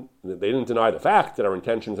 then they didn't deny the fact that our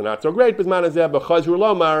intentions are not so great, Bizman Hazeh, but Chazur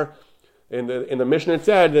Lomar, in the Mishnah it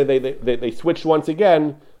said that they switched once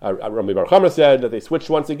again. Rabbi Bar Chama said that they switched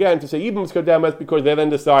once again to say Yibum is kodemes because they then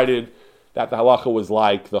decided that the halacha was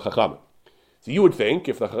like the Chacham. So you would think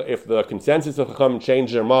if the consensus of Chacham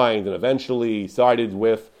changed their mind and eventually sided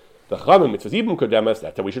with the Chacham, it says Yibum kodemes,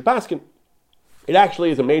 that's how we should paskin. It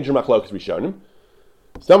actually is a major machlokas Rishonim.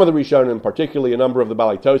 Some of the Rishonim, particularly a number of the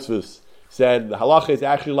Balei Tosfos, said the halacha is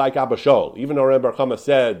actually like Abba Shaul. Even though Rabbi Bar Chama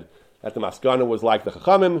said that the maskana was like the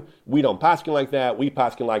Chachamim, we don't paskin like that. We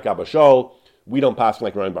paskin like Abba Shaul. We don't paskin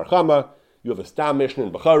like Rabbi Bar Chama. You have a stam Mishnah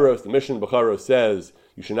in Becharos. The Mishnah in Becharos says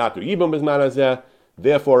you should not do Yibum Bizman Hazeh.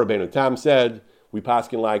 Therefore, Rabbeinu Tam said we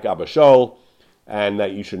paskin like Abba Shaul, and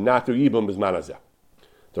that you should not do Yibum Bizman Hazeh.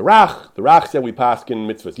 The Rach said we paskin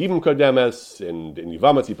mitzvahs Yibum kodemes, and in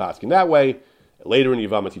Yevamos he paskin that way. Later in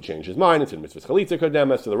Yevamos he changed his mind and said mitzvahs chalitza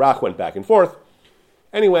kodemes. So the Rach went back and forth.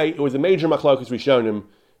 Anyway, it was a major machlokas Rishonim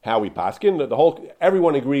how we paskin.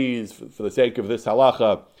 Everyone agrees for the sake of this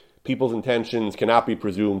halacha, people's intentions cannot be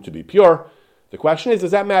presumed to be pure. The question is, does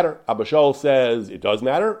that matter? Abba Shaul says it does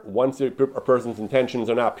matter. Once a person's intentions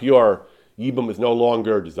are not pure, Yibum is no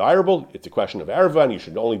longer desirable. It's a question of erva, and you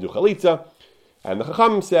should only do chalitza. And the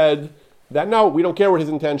Chacham said that no, we don't care what his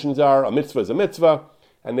intentions are. A mitzvah is a mitzvah,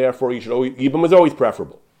 and therefore Yibum is always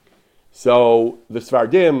preferable. So the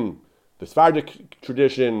Sephardic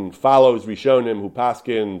tradition follows Rishonim who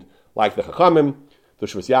paskin like the Chachamim. The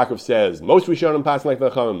Shvus Yaakov says most Rishonim paskin like the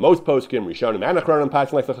Chachamim, most poskim Rishonim and Achronim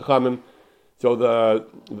paskin like the Chachamim. So the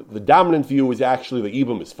dominant view is actually the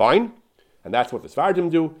Yibum is fine, and that's what the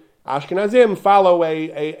Sephardim do. Ashkenazim follow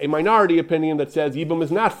a minority opinion that says Yibum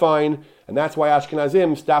is not fine, and that's why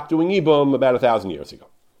Ashkenazim stopped doing Yibum about 1,000 years ago.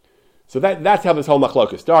 So that's how this whole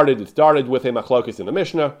machlokas started. It started with a machlokas in the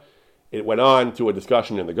Mishnah. It went on to a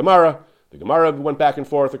discussion in the Gemara. The Gemara went back and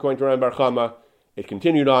forth according to Rabbi Bar Chama. It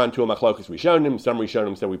continued on to a machlokas Rishonim. Some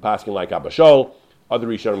Rishonim said we paskin like Abba Shaul. Other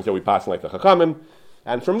Rishonim said we paskin like the Chachamim.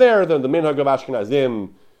 And from there, the minhag of Ashkenazim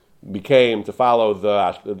became to follow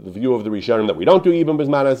the view of the Rishonim that we don't do Yibum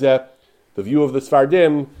Bizman Hazeh. The view of the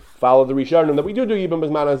Sfardim followed the Rishonim that we do Yibum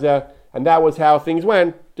Bizman Hazeh. And that was how things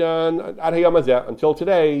went ad hayom hazeh until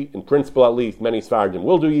today. In principle, at least, many Sfardim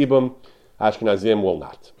will do Yibum. Ashkenazim will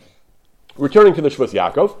not. Returning to the Shvus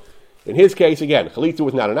Yaakov, in his case, again, chalitza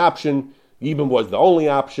was not an option. Yibum was the only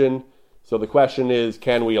option. So the question is,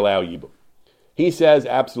 can we allow Yibum? He says,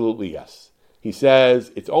 absolutely yes. He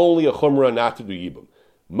says, it's only a chumrah not to do Yibum.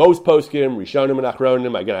 Most poskim, Rishonim and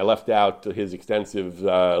Achronim, again, I left out his extensive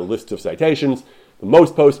list of citations. The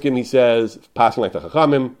most poskim, he says, passing like the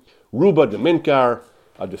Chachamim, Ruba de Minkar,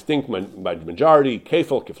 a distinct majority,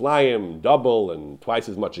 Kefil, Kiflayim, double, and twice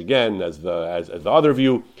as much again as the other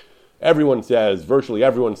view. Virtually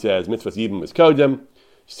everyone says, Mitzvahs Yibum is Kodem.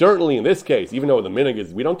 Certainly in this case, even though the minhag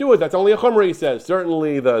is we don't do it, that's only a chumrah, he says.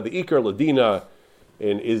 Certainly the Iker Ladina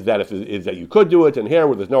is that you could do it, and here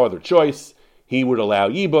where there's no other choice, he would allow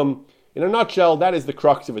Yibum. In a nutshell, that is the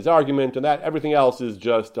crux of his argument, and that everything else is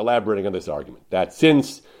just elaborating on this argument. That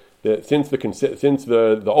since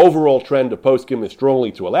the overall trend of poskim is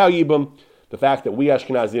strongly to allow Yibum, the fact that we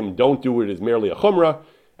Ashkenazim don't do it is merely a chumrah,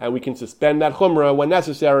 and we can suspend that chumrah when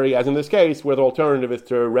necessary, as in this case, where the alternative is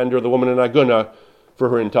to render the woman an aguna for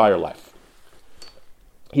her entire life.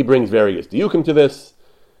 He brings various diukim to this,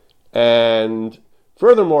 and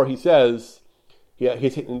furthermore, he says,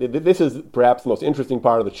 this is perhaps the most interesting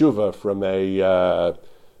part of the tshuva from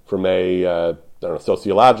a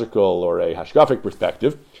sociological or a hashkafic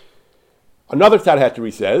perspective. Another tzad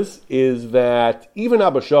heter says is that even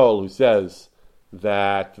Abba Shaul, who says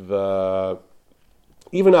that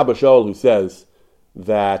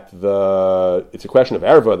it's a question of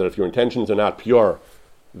erva, that if your intentions are not pure,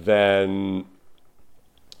 then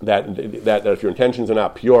if your intentions are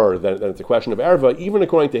not pure, then it's a question of erva. Even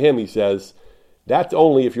according to him, he says that's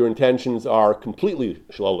only if your intentions are completely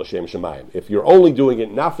shalom l'shem shemayim. If you're only doing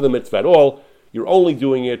it not for the mitzvah at all, you're only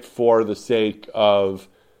doing it for the sake of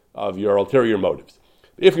your ulterior motives.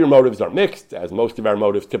 If your motives are mixed, as most of our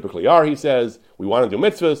motives typically are, he says, we want to do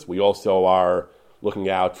mitzvahs, we also are looking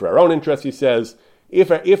out for our own interests, he says.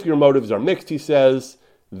 If your motives are mixed, he says,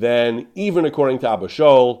 then even according to Abba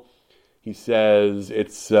Shaul, he says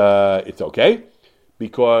it's okay,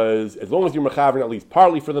 because as long as you're mechaven at least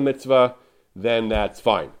partly for the mitzvah, then that's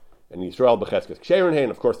fine. And Yisrael b'cheskes ksherin,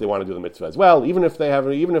 of course they want to do the mitzvah as well, even if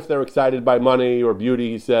they're excited by money or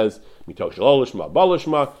beauty, he says, mitoch shelo lishma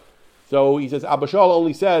balishma. So he says, Abba Shaul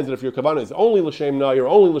only says that if your kavanah is only l'shem nay or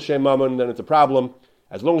only l'shem mammon, then it's a problem.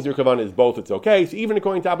 As long as your kavanah is both, it's okay. So even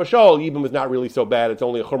according to Abba Shaul, Yibum is not really so bad, it's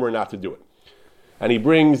only a chumrah not to do it. And he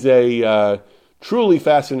brings a truly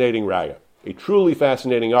fascinating raya, a truly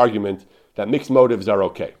fascinating argument that mixed motives are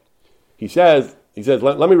okay. He says,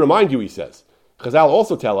 let me remind you, he says, Chazal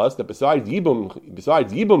also tell us that besides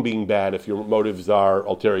Yibum being bad if your motives are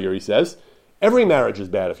ulterior, he says, every marriage is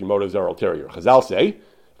bad if your motives are ulterior. Chazal say,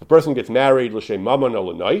 if a person gets married, l'shem mammon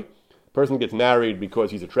or l'nai, a person gets married because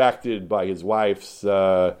he's attracted by his wife's,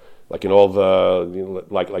 like in all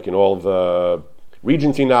the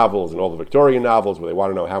Regency novels and all the Victorian novels where they want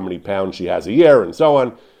to know how many pounds she has a year and so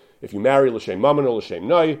on. If you marry l'shem mammon or l'shem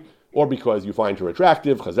nai, or because you find her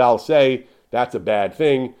attractive, Chazal say that's a bad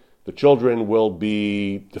thing. The children will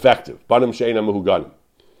be defective. Banim she'enam mehuganim.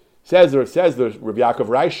 Says the Rav Yaakov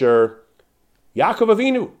Reisher, Yaakov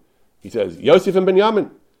Avinu. He says Yosef and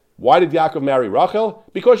Binyamin. Why did Yaakov marry Rachel?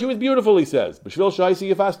 Because she was beautiful, he says. B'shvil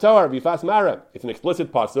shaisi yifas toar v'yifas mara. It's an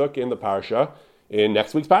explicit pasuk in the parsha, in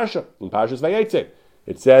next week's parsha, in Parshas Vayetze.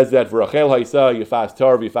 It says that Rachel haisa yifas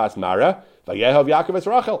toar v'yifas mara v'yehav Yaakov es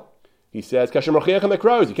Rachel. He says kashem rochiachem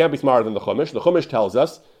ekros. You can't be smarter than the Chumash. The Chumash tells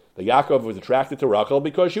us that Yaakov was attracted to Rachel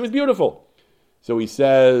because she was beautiful. So he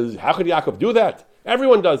says, how could Yaakov do that?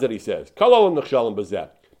 Everyone does that, he says.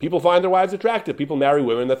 People find their wives attractive. People marry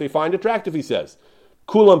women that they find attractive, he says.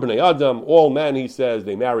 Kulam b'nei Adam, all men, he says,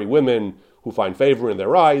 they marry women who find favor in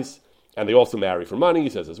their eyes, and they also marry for money, he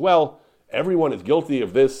says as well. Everyone is guilty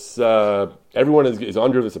of this, everyone is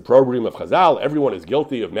under this opprobrium of Chazal, everyone is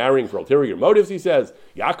guilty of marrying for ulterior motives, he says.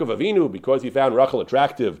 Yaakov Avinu, because he found Rachel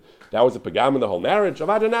attractive, that was a pagam in the whole marriage.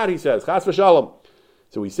 Avadanat, he says, chas v'shalom.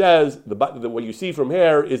 So he says, what you see from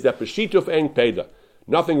here is that b'shituf ein peda.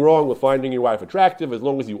 Nothing wrong with finding your wife attractive as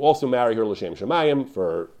long as you also marry her l'shem shemayim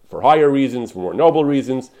for higher reasons, for more noble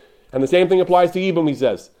reasons. And the same thing applies to Yibum, he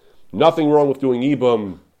says. Nothing wrong with doing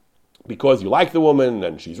Yibum because you like the woman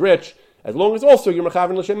and she's rich, as long as also you're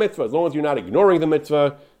mechaven l'shem mitzvah. As long as you're not ignoring the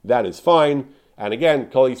mitzvah, that is fine. And again,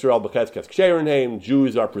 Kol Yisrael b'cheskes ksherin,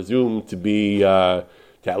 Jews are presumed to be, to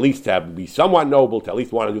at least be somewhat noble, to at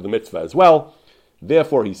least want to do the mitzvah as well.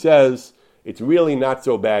 Therefore, he says, it's really not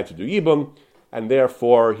so bad to do Yibum, and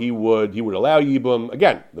therefore he would allow Yibum.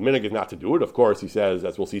 Again, the minhag is not to do it. Of course, he says,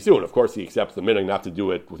 as we'll see soon, of course he accepts the minhag not to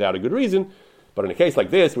do it without a good reason. But in a case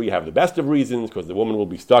like this, where you have the best of reasons, because the woman will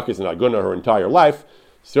be stuck as an aguna her entire life,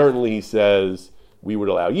 certainly he says, we would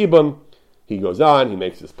allow Yibum. He goes on, he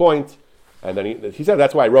makes his point, and then he said,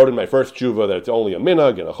 that's why I wrote in my first tshuva that it's only a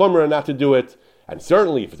minhag and a chumrah not to do it. And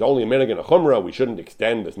certainly, if it's only a minhag and a chumrah, we shouldn't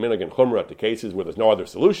extend this minhag and chumrah to cases where there's no other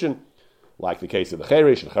solution, like the case of the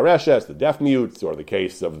cheresh and chereshes, the deaf mutes, or the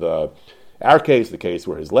case of our case, the case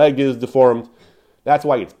where his leg is deformed. That's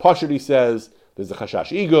why it's pashut, he says. There's a chashash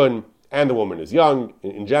igun, and the woman is young.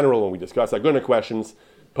 In general, when we discuss aguna questions,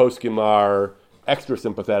 poskim are extra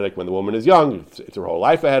sympathetic when the woman is young. It's her whole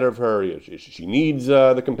life ahead of her. She needs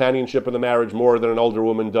the companionship of the marriage more than an older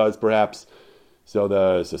woman does, perhaps.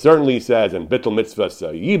 So certainly says, and bittul mitzvahs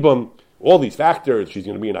yibum, all these factors, she's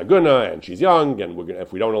going to be an aguna, and she's young, and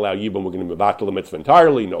if we don't allow yibum, we're going to be batal the mitzvah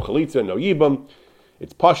entirely, no chalitza, no yibum.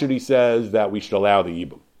 It's pashut, he says, that we should allow the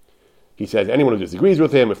yibum. He says anyone who disagrees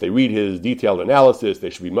with him, if they read his detailed analysis, they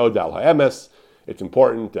should be modal ha'emes. It's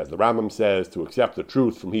important, as the Rambam says, to accept the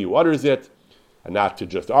truth from he who utters it, and not to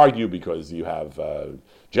just argue because you have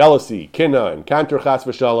jealousy, kinna, and kanter chas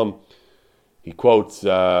v'shalom. He quotes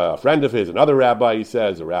a friend of his, another rabbi, he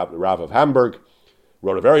says, a Rav of Hamburg,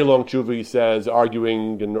 wrote a very long tshuva, he says,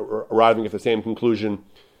 arguing and arriving at the same conclusion.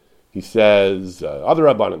 He says, other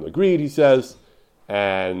rabbanim agreed, he says,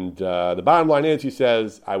 and the bottom line is, he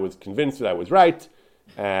says, I was convinced that I was right,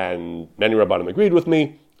 and many rabbanim agreed with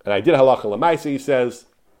me, and I did halacha l'maisa, he says.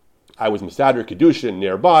 I was Misader Kedushin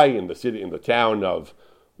nearby in the town of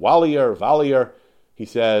Valier, he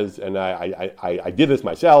says, and I did this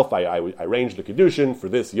myself. I arranged the Kedushin for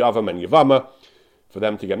this Yavam and Yavama, for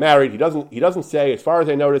them to get married. He doesn't say, as far as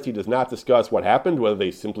I noticed, he does not discuss what happened, whether they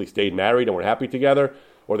simply stayed married and were happy together,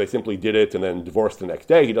 or they simply did it and then divorced the next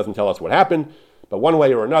day. He doesn't tell us what happened. But one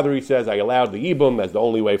way or another, he says, I allowed the Yibum as the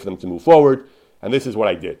only way for them to move forward, and this is what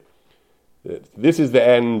I did. This is the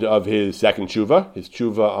end of his second tshuva, his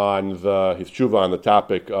tshuva on the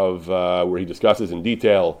topic of where he discusses in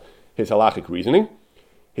detail his halachic reasoning.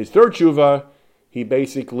 His third tshuva, he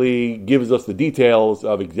basically gives us the details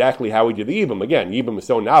of exactly how he did the Yibum. Again, Yibum is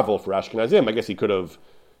so novel for Ashkenazim. I guess he could have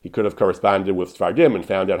corresponded with Sfardim and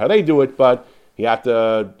found out how they do it, but he had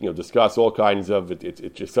to discuss all kinds of it.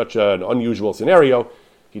 It's just such an unusual scenario.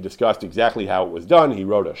 He discussed exactly how it was done. He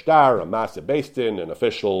wrote a shtar, a masa beis din, an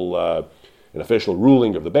official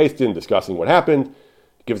ruling of the beis din discussing what happened.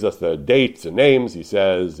 He gives us the dates and names. He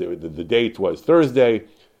says the date was Thursday,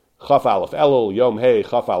 Chaf Aleph Elul, Yom Hey,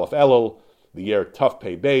 Chaf Aleph Elul, the year Tuf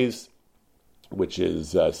Pei Beis, which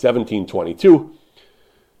is 1722.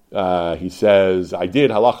 He says, I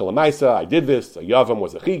did halacha l'maisa, I did this. A yavam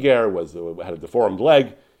was a chiger, had a deformed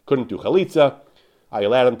leg, couldn't do chalitza. I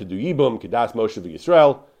allowed him to do yibum, kedas Moshe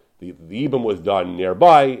v'Yisrael. The yibum was done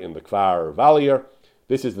nearby in the Kfar Valier.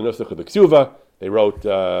 This is the nusach of the ksuva. They wrote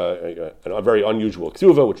a very unusual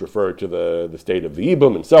ksuva, which referred to the state of the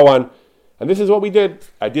yibum and so on. And this is what we did.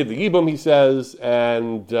 I did the yibum, he says,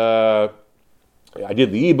 and this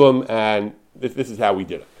is how we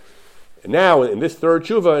did it. And now, in this third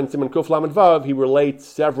tshuva, in Siman Kuf Lamed Vav, he relates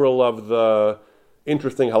several of the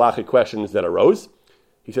interesting halachic questions that arose.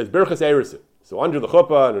 He says, Birchas Eirisin. So under the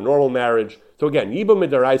chuppah, in a normal marriage. So again, Yibum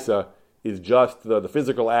Midaraisa is just the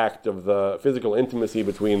physical act of the physical intimacy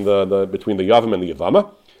between the Yavam and the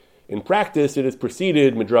Yavama. In practice, it is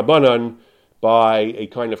preceded Midrabanan by a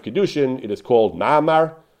kind of Kedushin. It is called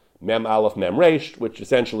Ma'amar, Mem Aleph Mem Reish, which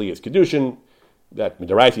essentially is Kedushin. That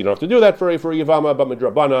Midaraisa, you don't have to do that for Yavama, but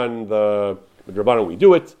Midrabanan we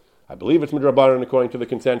do it. I believe it's Midrabanan according to the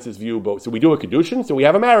consensus view. So we do a Kedushin, so we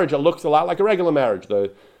have a marriage that looks a lot like a regular marriage.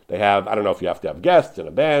 They have, I don't know if you have to have guests and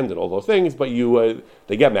a band and all those things, but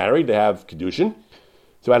they get married, they have Kedushin.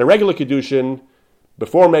 So at a regular Kedushin,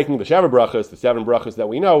 before making the Sheva Brachas, the 7 brachas that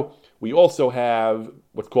we know, we also have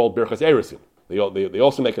what's called Birchas Eirisin. They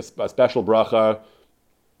also make a special bracha.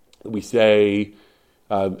 We say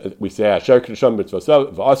Asher Kedushan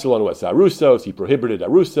B'Tzvosov V'Asur Lanu Es Arusos. He prohibited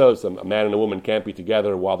Arusos. A man and a woman can't be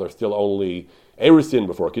together while they're still only Eirisin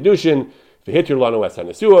before Kedushin. V'Hitir Lanu Es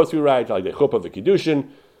Hanesuos. We write Al Yidei Chuppah V'Kedushin.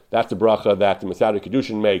 That's the bracha that the Masada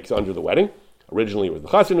Kedushin makes under the wedding. Originally it was the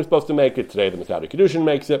Chassan who was supposed to make it. Today the Masada Kedushin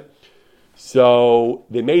makes it. So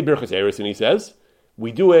they made Birchas Eirisin, he says.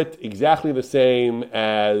 We do it exactly the same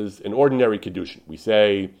as an ordinary Kedushin. We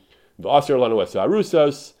say V'Asur Lanu Es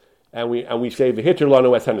Arusos, and we say V'Hitir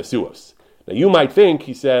Lanu Es Hanesuos. Now you might think,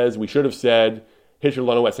 he says, we should have said Hitir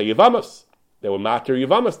Lanu Es Yavamas. They would matter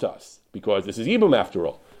Yavamas to us, because this is Yibum after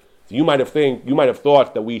all. So you might have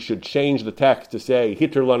thought that we should change the text to say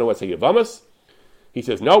Hitir Lanu Es Yavamas. He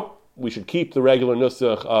says, nope, we should keep the regular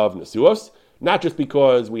nusach of Nesuos, not just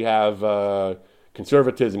because we have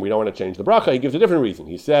conservatism, we don't want to change the bracha. He gives a different reason.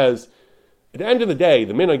 He says, at the end of the day,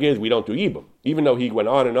 the minhag is we don't do yibum. Even though he went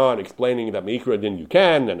on and on explaining that meikra din you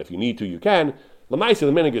can, and if you need to, you can. L'maisa,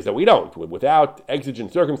 the minhag is that we don't. Without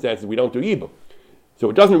exigent circumstances, we don't do yibum. So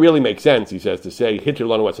it doesn't really make sense, he says, to say Hitir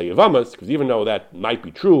Lanu Es Yavamas, because even though that might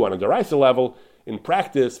be true on a deraisa level, in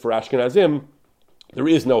practice for Ashkenazim, there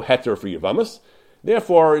is no heter for Yavamas.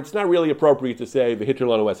 Therefore, it's not really appropriate to say the Hitir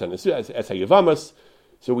Lanu Es Yavamas.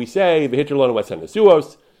 So we say the Hitir Lanu Es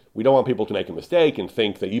Hanesuos. We don't want people to make a mistake and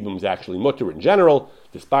think that Yibum is actually mutter in general.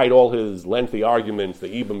 Despite all his lengthy arguments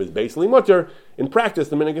that Yibum is basically mutter, in practice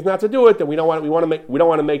the minhag is not to do it. And we don't want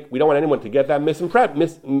anyone to get that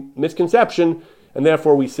misconception. And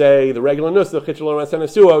therefore we say the regular nusach Hitir Lanu Es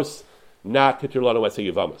Hanesuos, not Hitir Lanu Es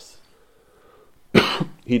Yavamas.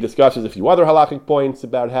 He discusses a few other halachic points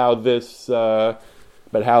about how this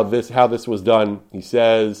was done. He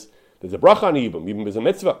says there's a bracha on Yibum. Yibum is a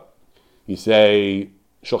mitzvah. You say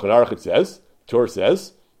Shulchan Aruch, it says, Torah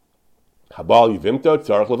says, Habal Yivimto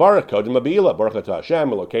Tzarech Levarach Kodim Abila Baruch Atah Hashem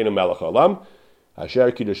Elokeinu Melech Haolam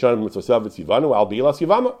Asher Kiddushan Mitzvosav V'Tzivanu Al Bilas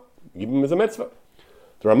Yivama. Yibum is a mitzvah.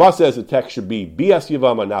 The Ramah says the text should be Bias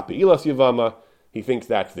Yivama, not Beilas Yivama. He thinks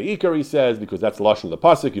that's the Ikar, he says, because that's the lashon of the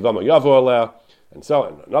pasuk Yivama Yavo Aleh, and so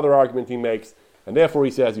on. Another argument he makes, and therefore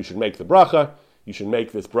he says you should make the bracha. You should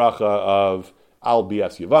make this bracha of Al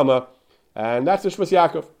Bias Yivama. And that's the Shvus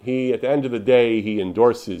Yaakov. He, at the end of the day, he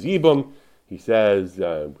endorses Yibum. He says,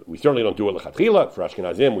 we certainly don't do it l'chatchila. For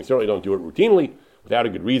Ashkenazim, we certainly don't do it routinely. Without a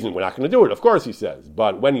good reason, we're not going to do it, of course, he says.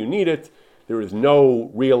 But when you need it, there is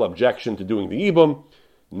no real objection to doing the Yibum.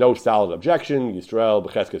 No solid objection. Yisrael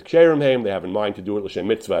b'cheskes ksherim heim. They have in mind to do it l'shem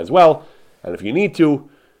mitzvah as well. And if you need to,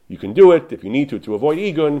 you can do it. If you need to avoid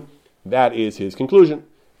Igun, that is his conclusion.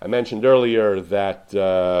 I mentioned earlier that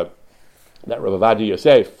Rav Ovadia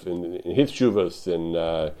Yosef, in his tshuvas,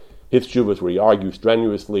 his tshuvas where he argues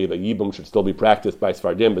strenuously that Yibum should still be practiced by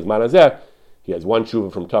Sfardim B'zman Hazeh. He has one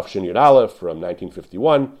tshuva from Tafshin Yud Aleph from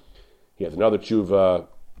 1951. He has another tshuva.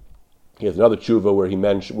 Where he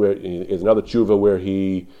mentioned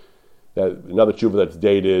another tshuva that's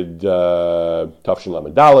dated Tafshin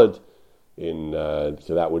Lamed Daled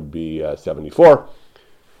so that would be 74,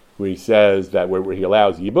 where he says that where he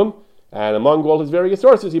allows Yibum, and among all his various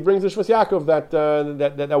sources, he brings the Shvus Yaakov that's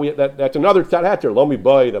another tzad heter. Lo mi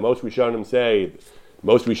boy, that most Rishonim say the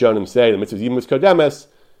mitzvah Yibum is kodemes.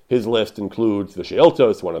 His list includes the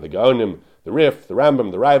Sheiltos, one of the Gaonim, the Rif, the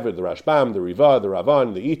Rambam, the Raavad, the Rashbam, the Riva, the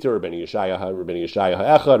Ravan, the Eter, Rabbeinu Yeshaya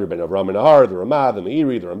Ha'echad, Rabbeinu Avram Nahar, the Ramah, the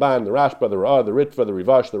Meiri, the Ramban, the Rashba, the Ra'ah, the Ritva, the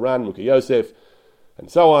Rivash, the Ran, Mukha Yosef,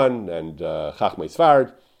 and so on, and Chachmei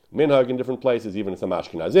Sfard, Minhag in different places, even some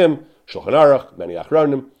Ashkenazim, Shulchan Aruch, many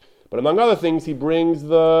Achronim. But among other things, he brings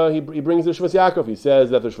the Shvus Yaakov. He says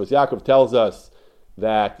that the Shvus Yaakov tells us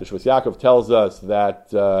that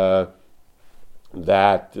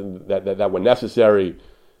when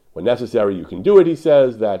necessary you can do it. He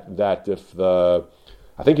says that if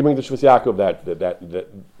I think he brings the Shvus Yaakov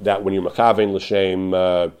that when you're mechaven l'shem,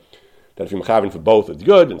 that if you're mechaven for both, it's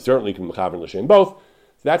good, and certainly you can mechaven l'shem both.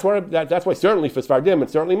 So that's why certainly for Sfardim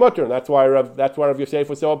it's certainly mutter, and that's why Rav Yosef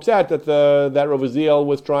was so upset that Rav Uziel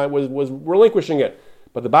was relinquishing it.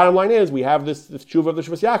 But the bottom line is we have this tshuva of the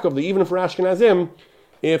Shvus Yaakov that even for Ashkenazim,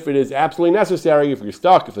 if it is absolutely necessary, if you're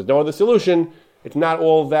stuck, if there's no other solution, it's not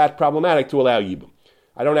all that problematic to allow Yibum.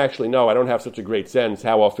 I don't actually know. I don't have such a great sense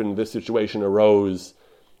how often this situation arose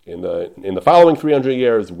in the following 300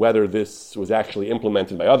 years, whether this was actually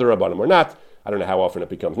implemented by other Rabbanim or not. I don't know how often it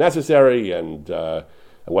becomes necessary and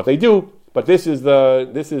what they do. But this is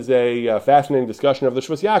a fascinating discussion of the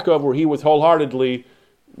Shvus Yaakov, where he was wholeheartedly,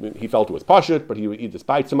 he felt it was pashut, but he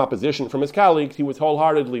despite some opposition from his colleagues, he was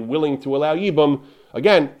wholeheartedly willing to allow Yibum,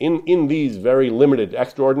 again, in these very limited,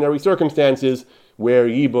 extraordinary circumstances where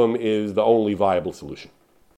Yibum is the only viable solution.